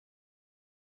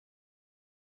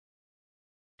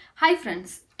Hi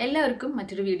friends, എല്ലാവർക്കും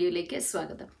മറ്റൊരു വീഡിയോയിലേക്ക്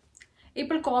സ്വാഗതം.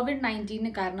 ഇപ്പോൾ COVID-19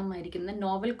 കാരണമായിരിക്കുന്ന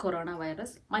നോവൽ കൊറോണ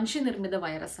വൈറസ് മനുഷ്യനിർമ്മിത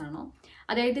വൈറസ് ആണോ?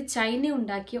 അതായത് ചൈന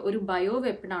ഉണ്ടാക്കിയ ഒരു ബയോ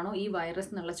വെപ്പൺ ആണോ ഈ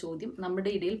വൈറസ് എന്നുള്ള ചോദ്യം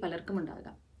നമ്മുടെ ഇടയിൽ പലർക്കും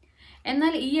ഉണ്ടാകാം.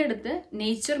 എന്നാൽ ഈ അടുത്ത്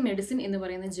നേച്ചർ മെഡിസിൻ എന്ന്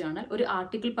പറയുന്ന ജേർണൽ ഒരു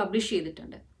ആർട്ടിക്കിൾ പബ്ലിഷ്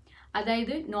ചെയ്തിട്ടുണ്ട്.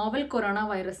 അതായത് നോവൽ കൊറോണ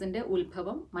വൈറസിന്റെ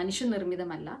ഉത്ഭവം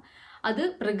മനുഷ്യനിർമ്മിതമല്ല, അത്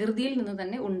പ്രകൃതിയിൽ നിന്ന്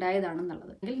തന്നെ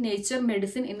ഉണ്ടായതാണെന്നുള്ളത്. നേച്ചർ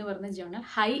മെഡിസിൻ എന്ന് പറയുന്ന ജേർണൽ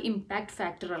ഹൈ ഇമ്പാക്ട്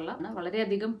ഫാക്ടർ ഉള്ള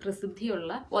വളരെയധികം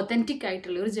പ്രസിദ്ധിയുള്ള ഒത്തന്റിക്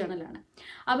ആയിട്ടുള്ള ഒരു ജേർണലാണ്.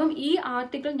 അപ്പം ഈ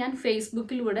ആർട്ടിക്കിൾ ഞാൻ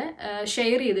ഫേസ്ബുക്കിലൂടെ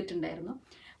ഷെയർ ചെയ്തിട്ടുണ്ടായിരുന്നു.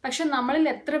 പക്ഷെ നമ്മളിൽ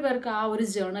എത്ര പേർക്ക് ആ ഒരു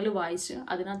ജേർണൽ വായിച്ച്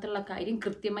അതിനകത്തുള്ള കാര്യം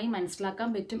കൃത്യമായി മനസ്സിലാക്കാൻ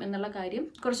പറ്റും എന്നുള്ള കാര്യം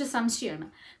കുറച്ച് സംശയമാണ്.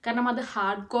 കാരണം അത്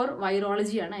ഹാർഡ് കോർ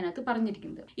വൈറോളജിയാണ് അതിനകത്ത്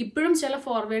പറഞ്ഞിരിക്കുന്നത്. ഇപ്പോഴും ചില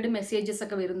ഫോർവേഡ് മെസ്സേജസ്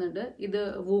ഒക്കെ വരുന്നുണ്ട്, ഇത്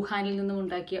വുഹാനിൽ നിന്നും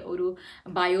ഉണ്ടാക്കിയ ഒരു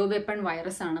ബയോ വെപ്പൺ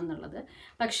വൈറസ് ആണെന്നുള്ളത്.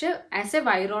 പക്ഷെ ആസ് എ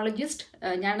വൈറോളജിസ്റ്റ്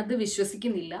ഞാനത്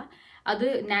വിശ്വസിക്കുന്നില്ല. അത്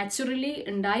നാച്ചുറലി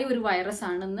ഉണ്ടായ ഒരു വൈറസ്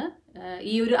ആണെന്ന്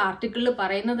ഈ ഒരു ആർട്ടിക്കിളിൽ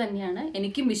പറയുന്നത് തന്നെയാണ്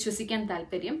എനിക്കും വിശ്വസിക്കാൻ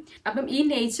താല്പര്യം. അപ്പം ഈ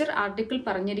നേച്ചർ ആർട്ടിക്കിൾ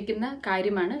പറഞ്ഞിരിക്കുന്ന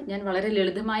കാര്യമാണ് ഞാൻ വളരെ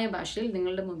ലളിതമായ ഭാഷയിൽ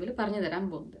നിങ്ങളുടെ മുമ്പിൽ പറഞ്ഞു തരാൻ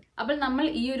പോകുന്നത്. അപ്പോൾ നമ്മൾ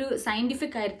ഈ ഒരു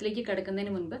സയന്റിഫിക് കാര്യത്തിലേക്ക്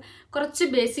കിടക്കുന്നതിന് മുൻപ് കുറച്ച്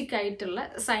ബേസിക് ആയിട്ടുള്ള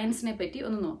സയൻസിനെ പറ്റി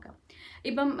ഒന്ന് നോക്കാം.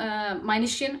 ഇപ്പം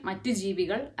മനുഷ്യൻ, മറ്റു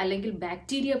ജീവികൾ അല്ലെങ്കിൽ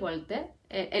ബാക്ടീരിയ പോലത്തെ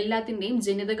എല്ലാത്തിൻ്റെയും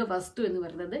ജനിതക വസ്തു എന്ന്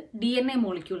പറയുന്നത് DNA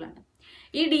മോളിക്യൂളാണ്.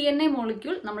 ഈ DNA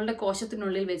മോളിക്യൂൾ നമ്മളുടെ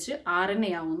കോശത്തിനുള്ളിൽ വെച്ച് RNA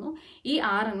ആവുന്നു. ഈ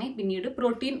RNA പിന്നീട്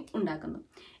പ്രോട്ടീൻ ഉണ്ടാക്കുന്നു.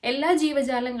 എല്ലാ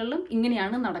ജീവജാലങ്ങളിലും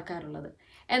ഇങ്ങനെയാണ് നടക്കാറുള്ളത്.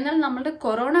 എന്നാൽ നമ്മുടെ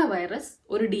കൊറോണ വൈറസ്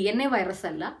ഒരു DNA വൈറസ്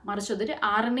അല്ല, മറിച്ച് അതൊരു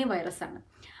RNA വൈറസ് ആണ്.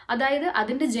 അതായത്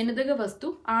അതിൻ്റെ ജനിതക വസ്തു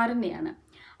RNA ആണ്.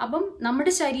 അപ്പം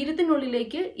നമ്മുടെ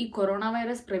ശരീരത്തിനുള്ളിലേക്ക് ഈ കൊറോണ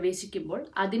വൈറസ് പ്രവേശിക്കുമ്പോൾ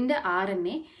അതിൻ്റെ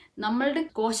RNA നമ്മളുടെ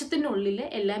കോശത്തിനുള്ളിലെ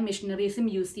എല്ലാ മെഷീനറീസും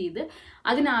യൂസ് ചെയ്ത്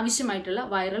അതിനാവശ്യമായിട്ടുള്ള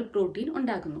വൈറൽ പ്രോട്ടീൻ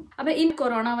ഉണ്ടാക്കുന്നു. അപ്പൊ ഈ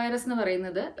കൊറോണ വൈറസ് എന്ന്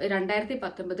പറയുന്നത്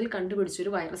 2019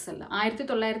 കണ്ടുപിടിച്ചൊരു വൈറസ് അല്ല.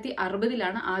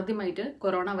 1960 ആദ്യമായിട്ട്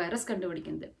കൊറോണ വൈറസ്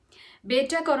കണ്ടുപിടിക്കുന്നത്.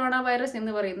 ബേറ്റ കൊറോണ വൈറസ്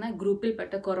എന്ന് പറയുന്ന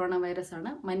ഗ്രൂപ്പിൽപ്പെട്ട കൊറോണ വൈറസ്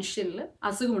ആണ് മനുഷ്യരിൽ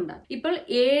അസുഖമുണ്ടാക്കുക. ഇപ്പോൾ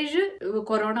 7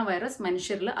 കൊറോണ വൈറസ്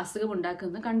മനുഷ്യരിൽ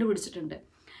അസുഖമുണ്ടാക്കുന്നത് കണ്ടുപിടിച്ചിട്ടുണ്ട്.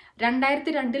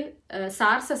 2002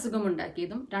 സാർസ്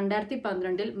അസുഖമുണ്ടാക്കിയതും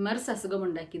 2012 മെർസ്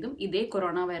അസുഖമുണ്ടാക്കിയതും ഇതേ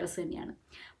കൊറോണ വൈറസ് തന്നെയാണ്.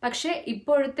 പക്ഷേ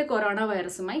ഇപ്പോഴത്തെ കൊറോണ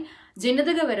വൈറസുമായി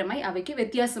ജനിതകപരമായി അവയ്ക്ക്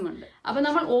വ്യത്യാസമുണ്ട്. അപ്പോൾ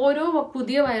നമ്മൾ ഓരോ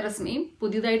പുതിയ വൈറസിനെയും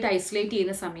പുതിയതായിട്ട് ഐസൊലേറ്റ്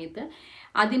ചെയ്യുന്ന സമയത്ത്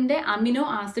അതിൻ്റെ അമിനോ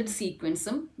ആസിഡ്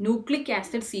സീക്വൻസും ന്യൂക്ലിക്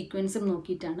ആസിഡ് സീക്വൻസും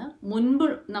നോക്കിയിട്ടാണ് മുൻപ്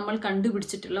നമ്മൾ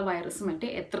കണ്ടുപിടിച്ചിട്ടുള്ള വൈറസുമായിട്ട്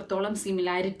എത്രത്തോളം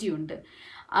സിമിലാരിറ്റി ഉണ്ട്,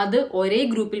 അത് ഒരേ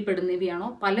ഗ്രൂപ്പിൽ പെടുന്നവയാണോ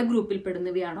പല ഗ്രൂപ്പിൽ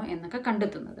പെടുന്നവയാണോ എന്നൊക്കെ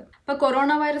കണ്ടെത്തുന്നത്. അപ്പോൾ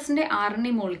കൊറോണ വൈറസിന്റെ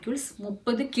RNA മോളിക്യൂൾസ്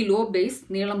 30 കിലോ ബേസ്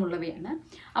നീളമുള്ളവയാണ്.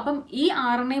 അപ്പം ഈ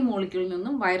RNA മോളിക്യൂളിൽ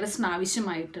നിന്നും വൈറസിന്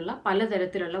ആവശ്യമായിട്ടുള്ള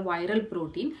പലതരത്തിലുള്ള വൈറൽ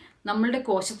പ്രോട്ടീൻ നമ്മളുടെ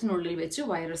കോശത്തിനുള്ളിൽ വെച്ച്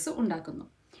വൈറസ് ഉണ്ടാക്കുന്നു.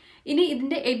 ഇനി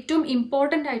ഇതിൻ്റെ ഏറ്റവും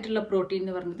ഇമ്പോർട്ടൻ്റ് ആയിട്ടുള്ള പ്രോട്ടീൻ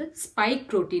എന്ന് പറയുന്നത് സ്പൈക്ക്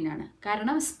പ്രോട്ടീൻ ആണ്.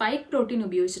 കാരണം സ്പൈക്ക് പ്രോട്ടീൻ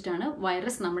ഉപയോഗിച്ചിട്ടാണ്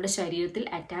വൈറസ് നമ്മുടെ ശരീരത്തിൽ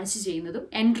അറ്റാച്ച് ചെയ്യുന്നതും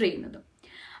എൻറ്റർ ചെയ്യുന്നതും.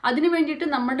 അതിനു വേണ്ടിയിട്ട്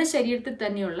നമ്മുടെ ശരീരത്തിൽ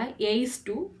തന്നെയുള്ള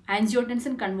ACE2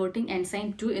 ആൻജിയോടെൻസിൻ കൺവേർട്ടിംഗ് എൻസൈം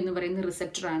 2 എന്ന് പറയുന്ന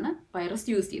റിസപ്റ്ററാണ് വൈറസ്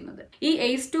യൂസ് ചെയ്യുന്നത്. ഈ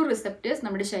ACE2 റിസപ്റ്റേഴ്സ്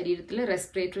നമ്മുടെ ശരീരത്തിലെ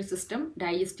respiratory system,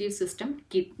 digestive system,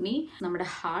 kidney, നമ്മുടെ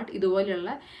ഹാർട്ട്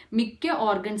ഇതുപോലെയുള്ള മിക്ക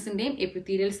ഓർഗൻസിന്റെയും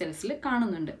എപ്പിത്തീലിയൽ സെൽസിൽ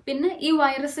കാണുന്നുണ്ട്. പിന്നെ ഈ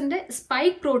വൈറസിന്റെ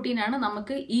സ്പൈക്ക് പ്രോട്ടീൻ ആണ്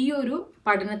നമുക്ക് ഈ ഒരു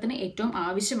പഠനത്തിന് ഏറ്റവും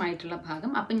ആവശ്യമായിട്ടുള്ള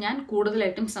ഭാഗം. അപ്പം ഞാൻ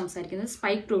കൂടുതലായിട്ടും സംസാരിക്കുന്നത്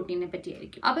സ്പൈക്ക് പ്രോട്ടീനെ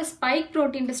പറ്റിയായിരിക്കും. അപ്പൊ സ്പൈക്ക്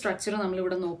പ്രോട്ടീന്റെ സ്ട്രക്ചർ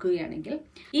നമ്മളിവിടെ നോക്കുകയാണെങ്കിൽ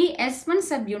ഈ S1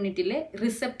 സബ് യൂണിറ്റിലെ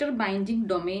റിസപ്റ്റർ ബൈൻഡിങ്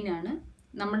ഡൊമൈൻ ആണ്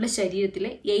നമ്മുടെ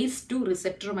ശരീരത്തിലെ ACE2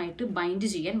 റിസപ്റ്ററുമായിട്ട് ബൈൻഡ്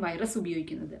ചെയ്യാൻ വൈറസ്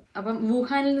ഉപയോഗിക്കുന്നത്. അപ്പം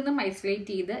വുഹാനിൽ നിന്നും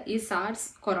ഐസൊലേറ്റ് ചെയ്ത ഈ SARS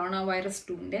corona virus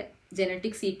 2ന്റെ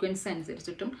genetic sequence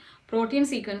അനുസരിച്ചിട്ടും protein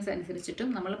sequence അനുസരിച്ചിട്ടും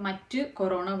നമ്മൾ മറ്റ്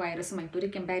കൊറോണ വൈറസുമായിട്ട് ഒരു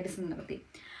കമ്പാരിസൺ നടത്തി.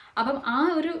 അപ്പം ആ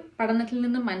ഒരു പഠനത്തിൽ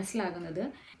നിന്നും മനസ്സിലാകുന്നത്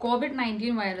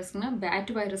COVID-19 വൈറസിന്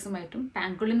ബാറ്റ് വൈറസുമായിട്ടും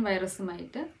പാങ്കോളിൻ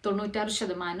വൈറസുമായിട്ട്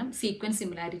 96% സീക്വൻസ്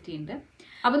സിമിലാരിറ്റി ഉണ്ട്.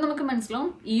 അപ്പം നമുക്ക് മനസ്സിലാവും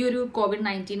ഈ ഒരു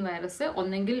COVID-19 വൈറസ്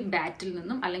ഒന്നെങ്കിൽ ബാറ്റിൽ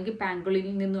നിന്നും അല്ലെങ്കിൽ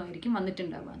പാങ്കോളിനിൽ നിന്നും ആയിരിക്കും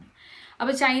വന്നിട്ടുണ്ടാവുക.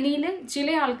 അപ്പോൾ ചൈനയിൽ ചില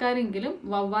ആൾക്കാരെങ്കിലും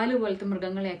വവ്വാല് പോലത്തെ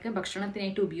മൃഗങ്ങളെയൊക്കെ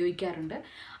ഭക്ഷണത്തിനായിട്ട് ഉപയോഗിക്കാറുണ്ട്.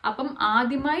 അപ്പം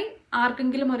ആദ്യമായി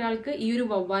ആർക്കെങ്കിലും ഒരാൾക്ക് ഈ ഒരു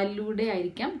വവ്വാലിലൂടെ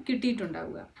ആയിരിക്കാം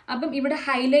കിട്ടിയിട്ടുണ്ടാവുക. അപ്പം ഇവിടെ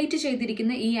ഹൈലൈറ്റ്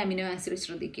ചെയ്തിരിക്കുന്ന ഈ അമിനോ ആസിഡ്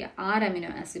ശ്രദ്ധിക്കുക. 6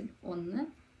 അമിനോ ആസിഡ് 1,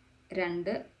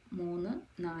 2, 3,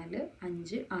 4,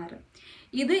 5, 6.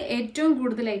 ഇത് ഏറ്റവും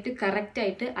കൂടുതലായിട്ട്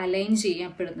കറക്റ്റായിട്ട് അലൈൻ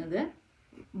ചെയ്യപ്പെടുന്നത്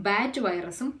ബാറ്റ്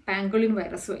വൈറസും പാങ്കോളിൻ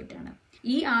വൈറസുമായിട്ടാണ്.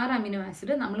 ഈ 6 അമിനോ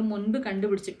ആസിഡ് നമ്മൾ മുൻപ്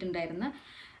കണ്ടുപിടിച്ചിട്ടുണ്ടായിരുന്ന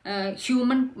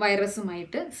ഹ്യൂമൻ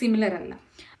വൈറസുമായിട്ട് സിമിലർ അല്ല.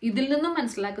 ഇതിൽ നിന്നും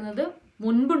മനസ്സിലാക്കുന്നത്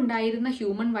മുൻപുണ്ടായിരുന്ന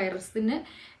ഹ്യൂമൻ വൈറസിന്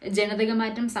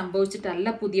ജനിതകമാറ്റം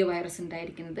സംഭവിച്ചിട്ടല്ല പുതിയ വൈറസ്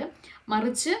ഉണ്ടായിരിക്കുന്നത്,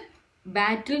 മറിച്ച്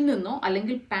ബാറ്റിൽ നിന്നോ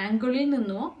അല്ലെങ്കിൽ പാങ്കോളിൽ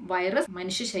നിന്നോ വൈറസ്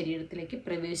മനുഷ്യ ശരീരത്തിലേക്ക്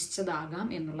പ്രവേശിച്ചതാകാം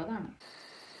എന്നുള്ളതാണ്.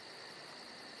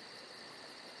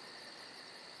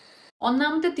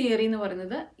 ഒന്നാമത്തെ തിയറി എന്ന്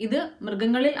പറയുന്നത് ഇത്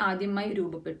മൃഗങ്ങളിൽ ആദ്യമായി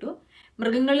രൂപപ്പെട്ടു.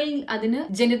 മൃഗങ്ങളിൽ അതിന്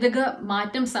ജനിതക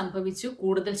മാറ്റം സംഭവിച്ചു,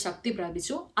 കൂടുതൽ ശക്തി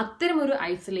പ്രാപിച്ചു. അത്തരം ഒരു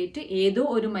ഐസൊലേറ്റ് ഏതോ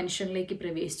ഒരു മനുഷ്യനിലേക്ക്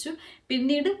പ്രവേശിച്ചു,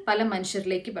 പിന്നീട് പല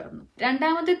മനുഷ്യരിലേക്ക് പടർന്നു.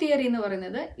 രണ്ടാമത്തെ തിയറി എന്ന്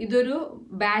പറയുന്നത് ഇതൊരു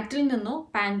ബാറ്റിൽ നിന്നോ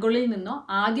പാങ്കോളിൽ നിന്നോ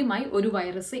ആദ്യമായി ഒരു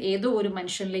വൈറസ് ഏതോ ഒരു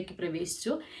മനുഷ്യനിലേക്ക്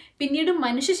പ്രവേശിച്ചു, പിന്നീട്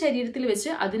മനുഷ്യ ശരീരത്തിൽ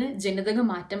വെച്ച് അതിന് ജനിതക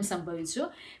മാറ്റം സംഭവിച്ചു.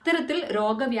 ഇത്തരത്തിൽ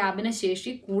രോഗവ്യാപന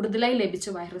ശേഷി കൂടുതലായി ലഭിച്ച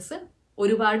വൈറസ്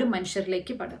ഒരുപാട്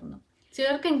മനുഷ്യരിലേക്ക് പടർന്നു.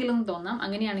 ചിലർക്കെങ്കിലും തോന്നാം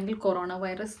അങ്ങനെയാണെങ്കിൽ കൊറോണ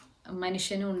വൈറസ്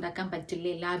മനുഷ്യന് ഉണ്ടാക്കാൻ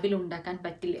പറ്റില്ലേ, ലാബിൽ ഉണ്ടാക്കാൻ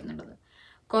പറ്റില്ല എന്നുള്ളത്.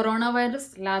 കൊറോണ വൈറസ്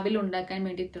ലാബിൽ ഉണ്ടാക്കാൻ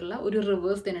വേണ്ടിയിട്ടുള്ള ഒരു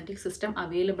റിവേഴ്സ് ജനറ്റിക് സിസ്റ്റം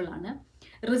അവൈലബിൾ ആണ്.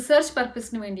 റിസർച്ച്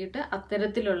പർപ്പസിന് വേണ്ടിയിട്ട്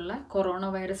അത്തരത്തിലുള്ള കൊറോണ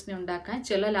വൈറസിനെ ഉണ്ടാക്കാൻ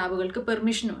ചില ലാബുകൾക്ക്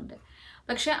പെർമിഷനുണ്ട്.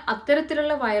 പക്ഷെ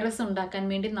അത്തരത്തിലുള്ള വൈറസ് ഉണ്ടാക്കാൻ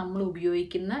വേണ്ടി നമ്മൾ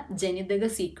ഉപയോഗിക്കുന്ന ജനിതക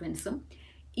സീക്വൻസും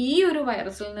ഈ ഒരു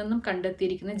വൈറസിൽ നിന്നും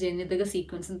കണ്ടെത്തിയിരിക്കുന്ന ജനിതക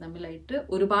സീക്വൻസും തമ്മിലായിട്ട്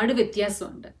ഒരുപാട്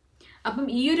വ്യത്യാസമുണ്ട്. അപ്പം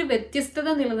ഈ ഒരു വ്യത്യസ്തത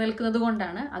നിലനിൽക്കുന്നത്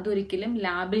കൊണ്ടാണ് അതൊരിക്കലും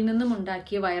ലാബിൽ നിന്നും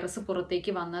ഉണ്ടാക്കിയ വൈറസ്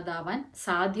പുറത്തേക്ക് വന്നതാവാൻ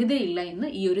സാധ്യതയില്ല എന്ന്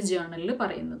ഈ ഒരു ജേർണലിൽ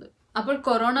പറയുന്നത്. അപ്പോൾ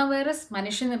കൊറോണ വൈറസ്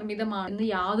മനുഷ്യനിർമ്മിതമാണെന്ന്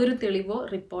യാതൊരു തെളിവോ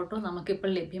റിപ്പോർട്ടോ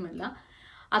നമുക്കിപ്പോൾ ലഭ്യമല്ല.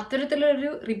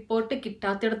 അത്തരത്തിലൊരു റിപ്പോർട്ട്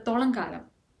കിട്ടാത്തിടത്തോളം കാലം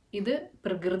ഇത്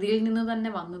പ്രകൃതിയിൽ നിന്ന്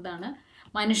തന്നെ വന്നതാണ്,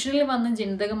 മനുഷ്യരിൽ വന്ന്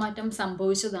ജനിതകമാറ്റം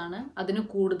സംഭവിച്ചതാണ്, അതിന്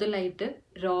കൂടുതലായിട്ട്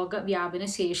രോഗവ്യാപന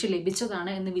ശേഷി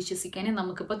ലഭിച്ചതാണ് എന്ന് വിശ്വസിക്കാനേ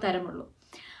നമുക്കിപ്പോൾ തരമുള്ളൂ.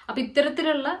 അപ്പോൾ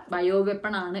ഇത്തരത്തിലുള്ള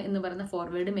ബയോവെപ്പൺ ആണ് എന്ന് പറയുന്ന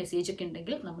ഫോർവേഡ് മെസ്സേജ് ഒക്കെ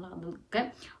ഉണ്ടെങ്കിൽ നമ്മൾ അതൊക്കെ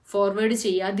ഫോർവേഡ്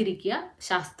ചെയ്യാതിരിക്കുക,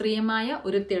 ശാസ്ത്രീയമായ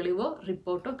ഒരു തെളിവോ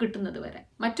റിപ്പോർട്ടോ കിട്ടുന്നത് വരെ.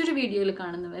 മറ്റൊരു വീഡിയോയിൽ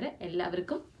കാണുന്നവരെ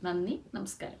എല്ലാവർക്കും നന്ദി,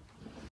 നമസ്കാരം.